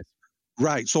 right?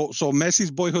 Right. So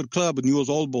Messi's boyhood club, Newell's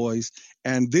Old Boys,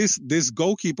 and this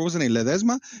goalkeeper, wasn't it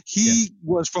Ledesma? He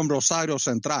was from Rosario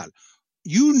Central.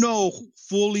 You know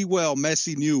fully well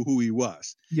Messi knew who he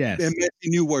was. Yes. And Messi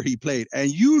knew where he played.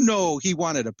 And he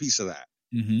wanted a piece of that.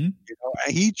 Mm-hmm.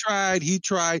 And he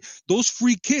tried. Those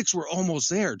free kicks were almost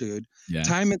there, dude. Yeah.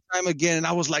 Time and time again. And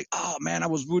I was like, oh man, I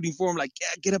was rooting for him. Like,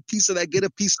 get a piece of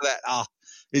that.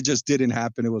 It just didn't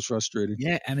happen. It was frustrating.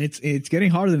 Yeah, and it's getting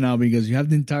harder now because you have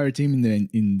the entire team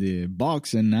in the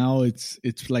box, and now it's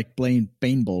like playing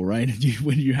paintball, right?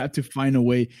 When you have to find a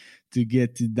way to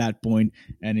get to that point,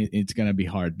 and it's gonna be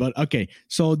hard. But okay,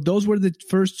 so those were the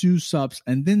first 2 subs,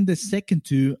 and then the second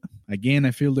 2, again,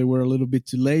 I feel they were a little bit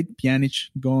too late.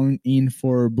 Pjanic going in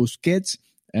for Busquets.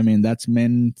 That's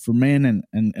men for men,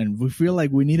 and we feel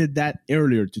like we needed that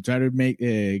earlier to try to make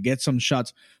get some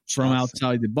shots from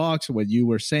outside the box. What you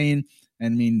were saying,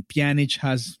 Pjanic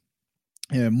has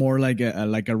more like a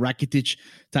Rakitic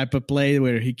type of play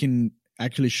where he can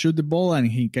actually shoot the ball and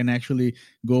he can actually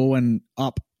go and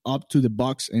up to the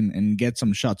box and get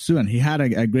some shots too. And he had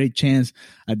a great chance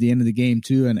at the end of the game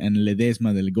too. And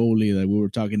Ledesma, the goalie that we were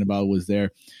talking about, was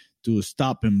there to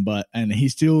stop him. And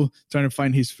he's still trying to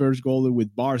find his first goal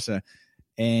with Barca.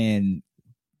 And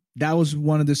that was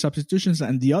one of the substitutions.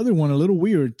 And the other one, a little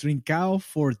weird, Trincao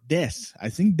for Dest. I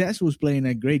think Dest was playing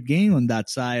a great game on that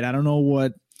side. I don't know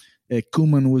what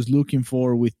Koeman was looking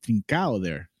for with Trincao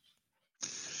there.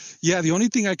 Yeah, the only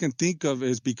thing I can think of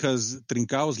is because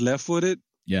Trincao's left-footed,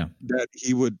 that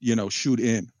he would, shoot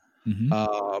in. Mm-hmm.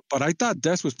 But I thought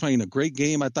Dest was playing a great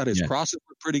game. I thought his crosses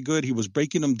were pretty good. He was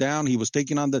breaking them down. He was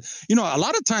taking on a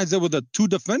lot of times there were the two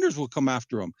defenders would come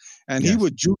after him, and he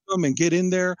would juke them and get in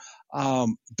there.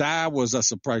 That was a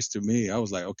surprise to me. I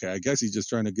was like, okay, I guess he's just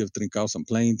trying to give Trincao some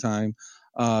playing time,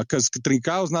 because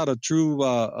Trincao's not a true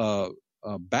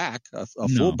back, a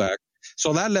fullback.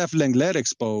 So that left Lenglet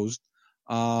exposed.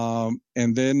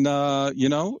 And then,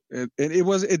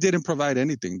 it didn't provide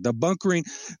anything. The bunkering,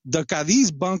 the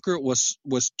Cadiz bunker was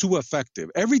too effective.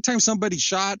 Every time somebody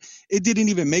shot, it didn't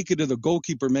even make it to the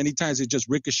goalkeeper. Many times it just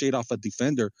ricocheted off a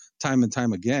defender time and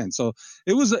time again. So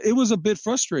it was a bit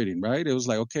frustrating, right? It was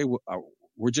like, okay,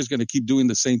 we're just going to keep doing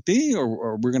the same thing,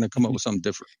 or we're going to come up with something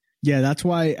different. Yeah, that's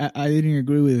why I didn't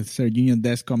agree with Serginho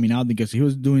Dest coming out, because he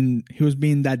was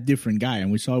being that different guy.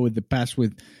 And we saw with the pass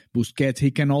with Busquets,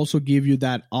 he can also give you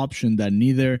that option that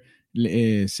neither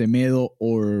Semedo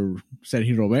or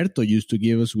Sergio Roberto used to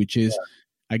give us, which is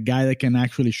a guy that can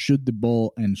actually shoot the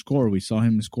ball and score. We saw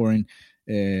him scoring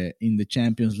in the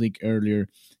Champions League earlier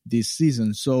this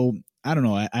season. So I don't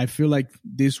know. I feel like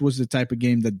this was the type of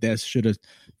game that Dest should have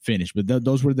finished. But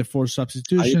those were the 4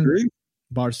 substitutions. I agree.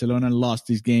 Barcelona lost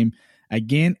this game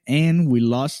again, and we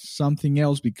lost something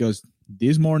else because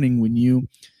this morning we knew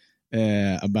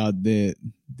about the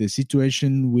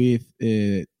situation with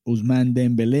Ousmane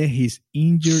Dembélé. He's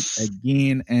injured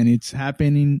again, and it's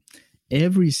happening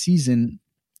every season,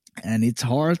 and it's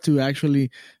hard to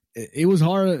actually. It was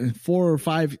hard 4 or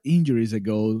 5 injuries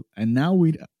ago, and now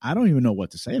I don't even know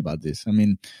what to say about this. I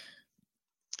mean,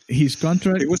 his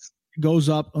contract goes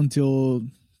up until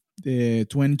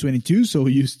 2022, so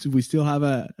we still have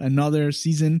another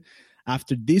season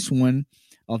after this one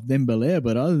of Dembélé.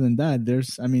 But other than that,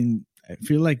 I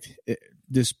feel like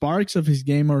the sparks of his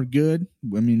game are good.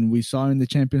 I mean, we saw in the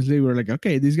Champions League, we're like,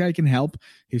 okay, this guy can help.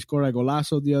 He scored a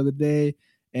golazo the other day,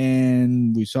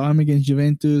 and we saw him against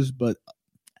Juventus. But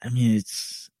I mean,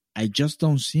 I just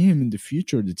don't see him in the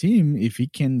future of the team if he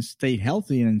can stay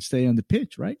healthy and stay on the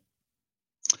pitch, right?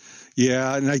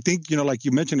 Yeah, and I think, like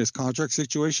you mentioned, his contract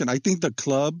situation, I think the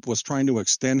club was trying to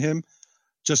extend him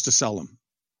just to sell him.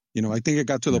 I think it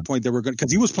got to the point they were going,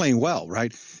 because he was playing well,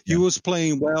 right? He was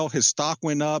playing well. His stock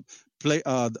went up.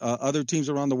 Other teams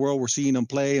around the world were seeing him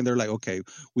play, and they're like, okay,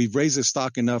 we've raised his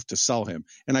stock enough to sell him.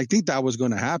 And I think that was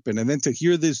going to happen. And then to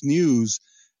hear this news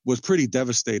was pretty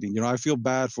devastating. I feel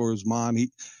bad for Ousmane.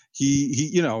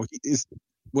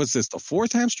 Was this the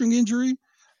 4th hamstring injury?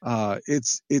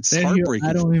 It's heartbreaking.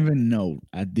 I don't even know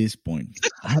at this point.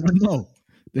 I don't know.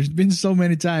 There's been so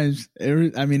many times.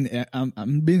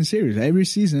 I'm being serious. Every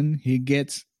season he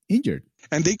gets injured,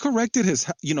 and they corrected his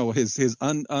he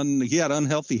had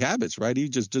unhealthy habits, right? He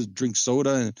just drinks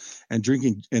soda and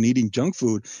drinking and eating junk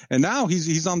food, and now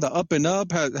he's on the up and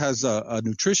up. Has a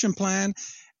nutrition plan.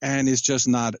 And it's just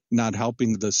not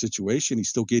helping the situation. He's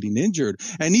still getting injured.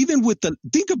 And even with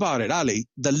think about it, Ali,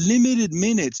 the limited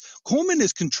minutes, Koeman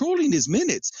is controlling his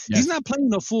minutes. Yes. He's not playing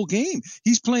a full game.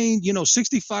 He's playing,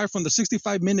 65 from the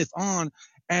 65 minutes on.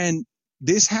 And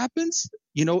this happens,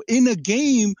 in a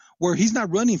game where he's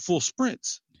not running full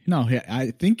sprints. No, I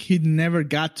think he never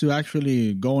got to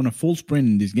actually go on a full sprint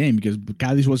in this game because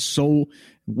Cadiz was so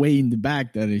way in the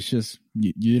back that it's just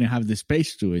you didn't have the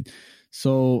space to it.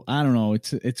 So I don't know.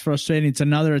 It's frustrating. It's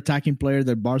another attacking player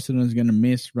that Barcelona is going to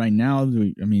miss right now.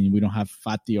 We don't have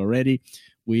Fati already.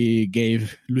 We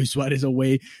gave Luis Suarez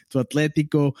away to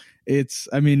Atletico.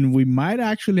 We might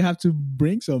actually have to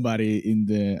bring somebody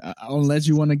in unless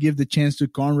you want to give the chance to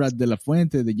Conrad de la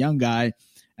Fuente, the young guy,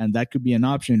 and that could be an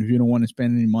option if you don't want to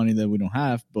spend any money that we don't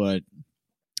have. But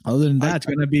other than that, it's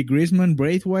going to be Griezmann,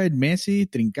 Braithwaite, Messi,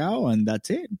 Trincao, and that's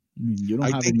it. You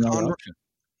don't have any other option.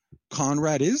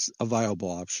 Conrad is a viable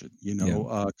option,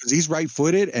 because he's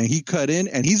right-footed and he cut in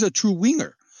and he's a true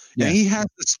winger. Yeah. And he has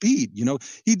the speed,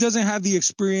 he doesn't have the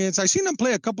experience. I've seen him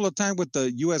play a couple of times with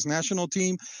the U.S. national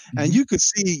team, and you could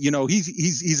see,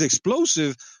 he's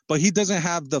explosive, but he doesn't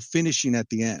have the finishing at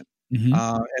the end.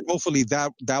 And hopefully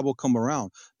that will come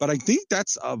around. But I think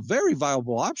that's a very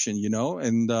viable option,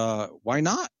 and why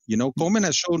not? Koeman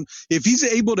has shown if he's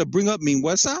able to bring up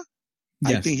Mingueza,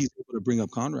 I think he's able to bring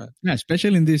up Conrad. Yeah,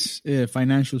 especially in this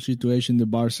financial situation the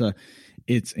Barca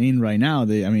it's in right now.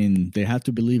 They have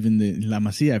to believe in the La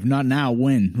Masia. If not now,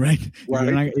 when, right?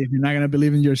 If you're not going to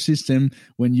believe in your system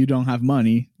when you don't have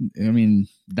money,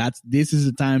 this is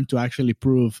the time to actually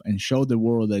prove and show the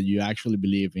world that you actually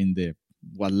believe in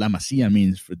what La Masia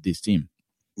means for this team.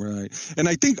 Right. And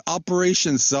I think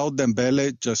Operation Sell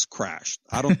Dembele just crashed.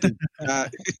 I don't think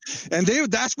that. And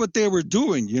that's what they were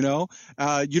doing,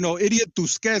 Idiot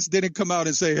Tusquets didn't come out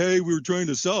and say, hey, we were trying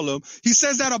to sell him. He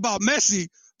says that about Messi,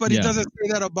 but he doesn't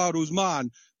say that about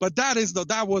Usman. But that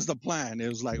was the plan. It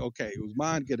was like, okay,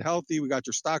 Usman, get healthy. We got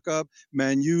your stock up.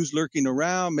 Man U's lurking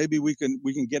around. Maybe we can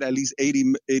get at least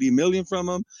 80 million from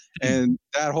him. And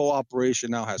that whole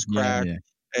operation now has crashed. Yeah.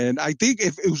 And I think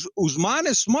if Usman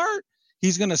is smart,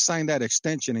 he's going to sign that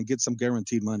extension and get some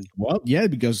guaranteed money. Well, yeah,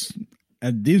 because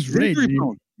at this rate,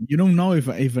 you don't know if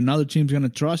another team's going to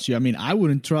trust you. I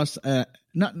wouldn't trust,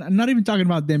 not even talking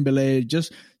about Dembele,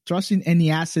 just trusting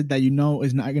any asset that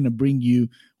is not going to bring you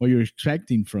what you're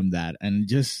expecting from that. And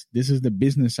just this is the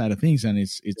business side of things, and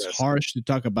it's harsh to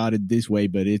talk about it this way,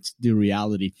 but it's the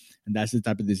reality. And that's the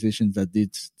type of decisions that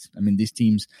these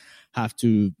teams have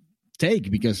to take,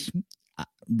 because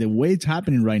the way it's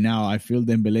happening right now, I feel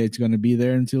Dembele is going to be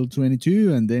there until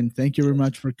 22, and then thank you very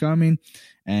much for coming,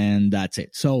 and that's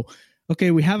it. So,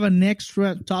 okay, we have an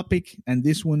extra topic, and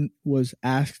this one was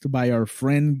asked by our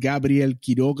friend Gabriel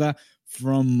Quiroga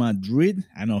from Madrid.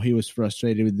 I know he was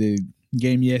frustrated with the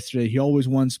game yesterday. He always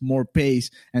wants more pace,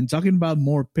 and talking about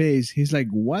more pace, he's like,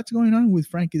 what's going on with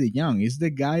Frankie de Jong? Is the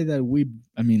guy that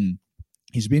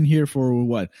he's been here for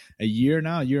what, a year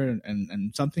now, a year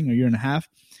and something, a year and a half.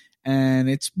 And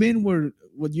it's been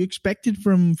what you expected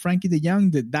from Frankie de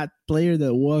Jong, that player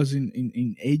that was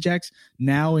in Ajax,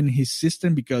 now in his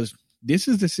system, because this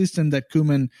is the system that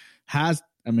Koeman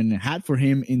had for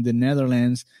him in the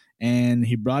Netherlands, and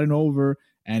he brought it over,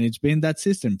 and it's been that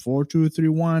system,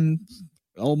 4-2-3-1,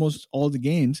 almost all the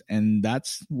games, and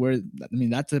that's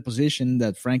the position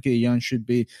that Frankie de Jong should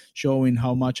be showing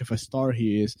how much of a star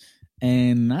he is.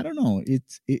 And I don't know,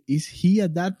 is he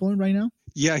at that point right now?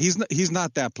 Yeah, he's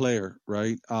not that player,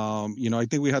 right? I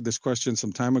think we had this question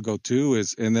some time ago too.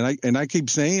 And I keep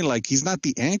saying, like, he's not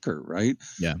the anchor, right?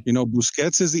 Yeah.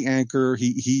 Busquets is the anchor.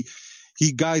 He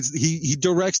guides. He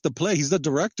directs the play. He's the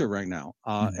director right now.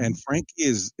 And Frankie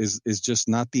is just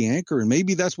not the anchor. And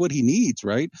maybe that's what he needs,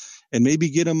 right? And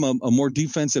maybe get him a more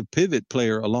defensive pivot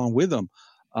player along with him.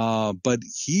 But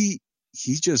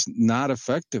he's just not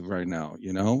effective right now,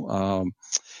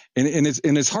 and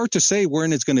it's hard to say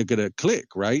when it's going to get a click,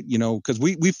 right? Because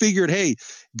we figured, hey,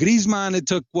 Griezmann, it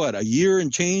took a year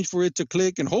and change for it to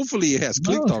click, and hopefully it has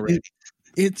clicked already.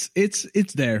 It's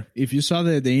there. If you saw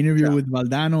the interview with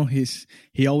Valdano,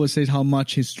 he always says how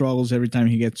much he struggles every time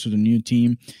he gets to the new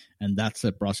team, and that's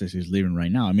the process he's living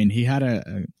right now. He had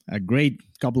a great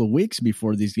couple of weeks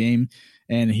before this game,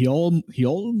 and he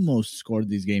almost scored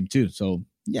this game too. So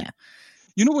yeah.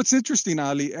 You know what's interesting,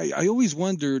 Ali? I always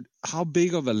wondered how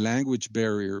big of a language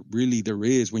barrier really there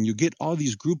is when you get all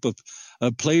these group of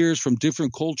players from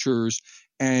different cultures,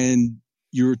 and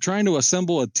you're trying to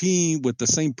assemble a team with the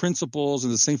same principles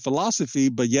and the same philosophy,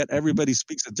 but yet everybody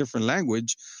speaks a different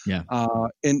language. Yeah.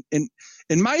 And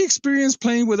in my experience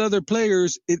playing with other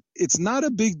players, it's not a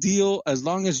big deal as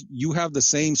long as you have the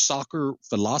same soccer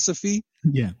philosophy.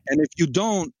 Yeah. And if you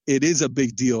don't, it is a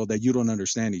big deal that you don't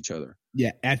understand each other.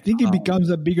 Yeah, I think it becomes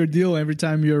a bigger deal every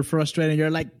time you're frustrated.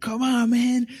 You're like, "Come on,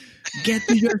 man, get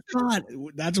to your shot."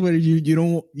 That's where you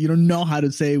don't know how to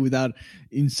say it without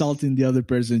insulting the other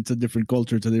person. It's a different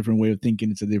culture, it's a different way of thinking,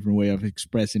 it's a different way of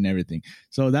expressing everything.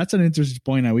 So that's an interesting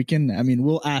point. Now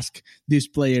we'll ask these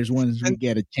players once we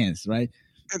get a chance, right?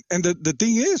 And the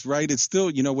thing is, right, it's still,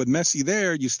 with Messi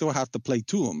there, you still have to play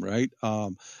to him, right?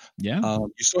 You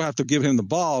still have to give him the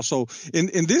ball. So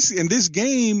in this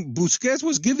game, Busquets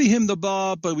was giving him the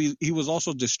ball, but he was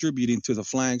also distributing to the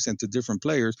flanks and to different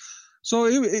players. So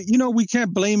we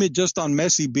can't blame it just on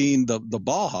Messi being the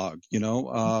ball hog.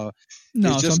 No,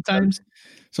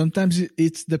 sometimes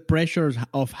it's the pressure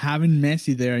of having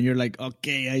Messi there, and you're like,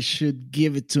 okay, I should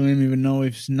give it to him, even though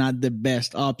it's not the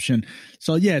best option.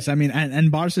 So yes,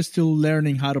 and Barca's still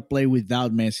learning how to play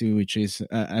without Messi, which is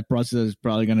a process that's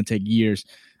probably going to take years,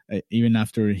 even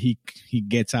after he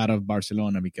gets out of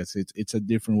Barcelona, because it's a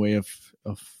different way of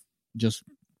just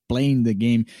playing the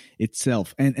game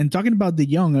itself. And talking about De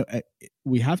Jong,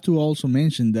 we have to also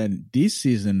mention that this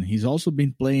season he's also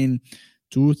been playing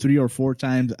 2, 3, or 4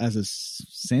 times as a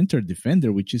center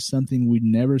defender, which is something we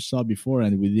never saw before,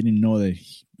 and we didn't know that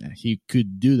he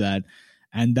could do that.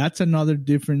 And that's another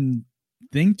different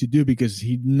thing to do, because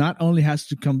he not only has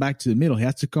to come back to the middle, he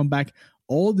has to come back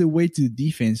all the way to the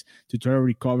defense to try to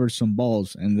recover some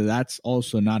balls, and that's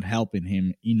also not helping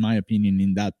him, in my opinion,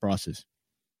 in that process.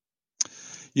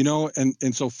 You know,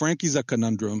 and so Frankie's a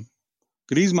conundrum,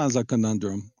 Griezmann's a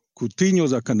conundrum,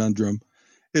 Coutinho's a conundrum.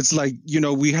 It's like, you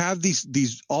know, we have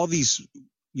all these,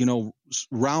 you know,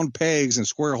 round pegs and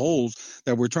square holes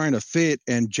that we're trying to fit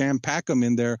and jam pack them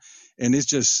in there, and it's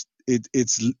just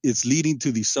it's leading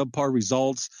to these subpar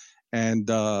results, and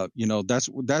you know,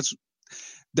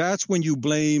 that's when you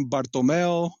blame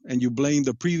Bartomeu and you blame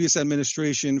the previous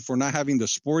administration for not having the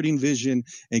sporting vision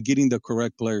and getting the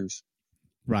correct players.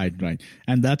 Right.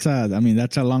 And that's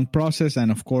a long process.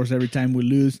 And of course, every time we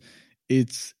lose,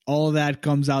 it's all that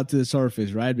comes out to the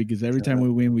surface, right? Because every time we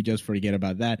win, we just forget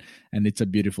about that. And it's a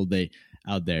beautiful day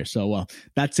out there. So, well,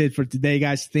 that's it for today,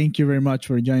 guys. Thank you very much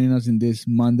for joining us in this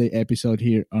Monday episode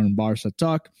here on Barca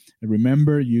Talk. And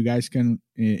remember, you guys can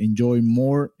enjoy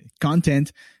more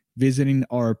content visiting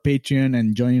our Patreon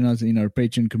and joining us in our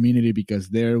Patreon community, because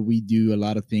there we do a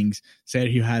lot of things.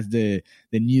 Sergio has the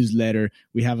newsletter.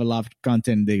 We have a lot of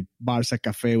content, the Barca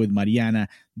Cafe with Mariana,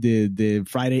 the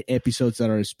Friday episodes that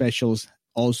are specials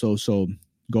also. So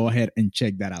go ahead and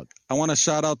check that out. I want to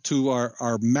shout out to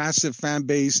our massive fan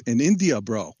base in India,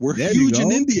 bro. We're huge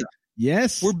in India.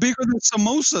 Yes. We're bigger than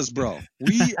samosas, bro.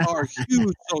 We are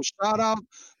huge. So shout out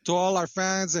to all our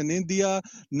fans in India.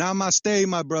 Namaste,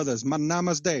 my brothers.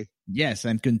 Namaste. Yes,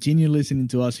 and continue listening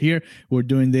to us here. We're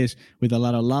doing this with a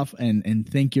lot of love, and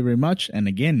thank you very much. And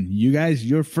again, you guys,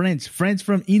 your friends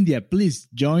from India, please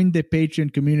join the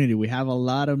Patreon community. We have a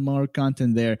lot of more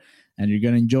content there, and you're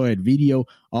going to enjoy it. Video,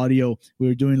 audio.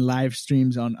 We're doing live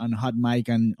streams on Hot Mic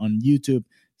and on YouTube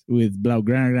with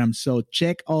Blaugranagram. So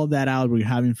check all that out. We're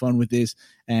having fun with this,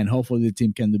 and hopefully the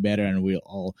team can do better, and we're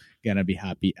all gonna be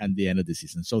happy at the end of the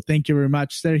season. So thank you very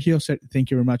much, Sergio.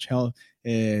 Thank you very much, to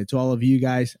all of you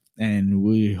guys, and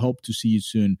we hope to see you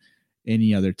soon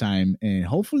any other time, and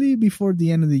hopefully before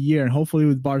the end of the year, and hopefully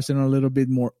with Barcelona a little bit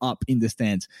more up in the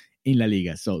stands in La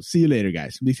Liga. So see you later,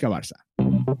 guys. Visca Barça.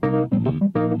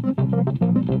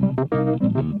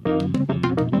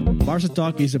 Barca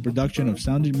Talk is a production of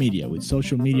Sounded Media with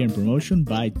social media and promotion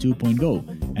by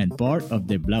 2.0 and part of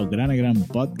the Blaugranagram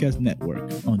podcast network.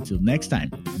 Until next time,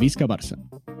 Visca Barça.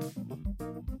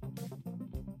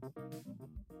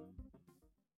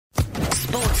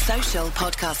 Sports Social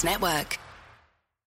Podcast Network.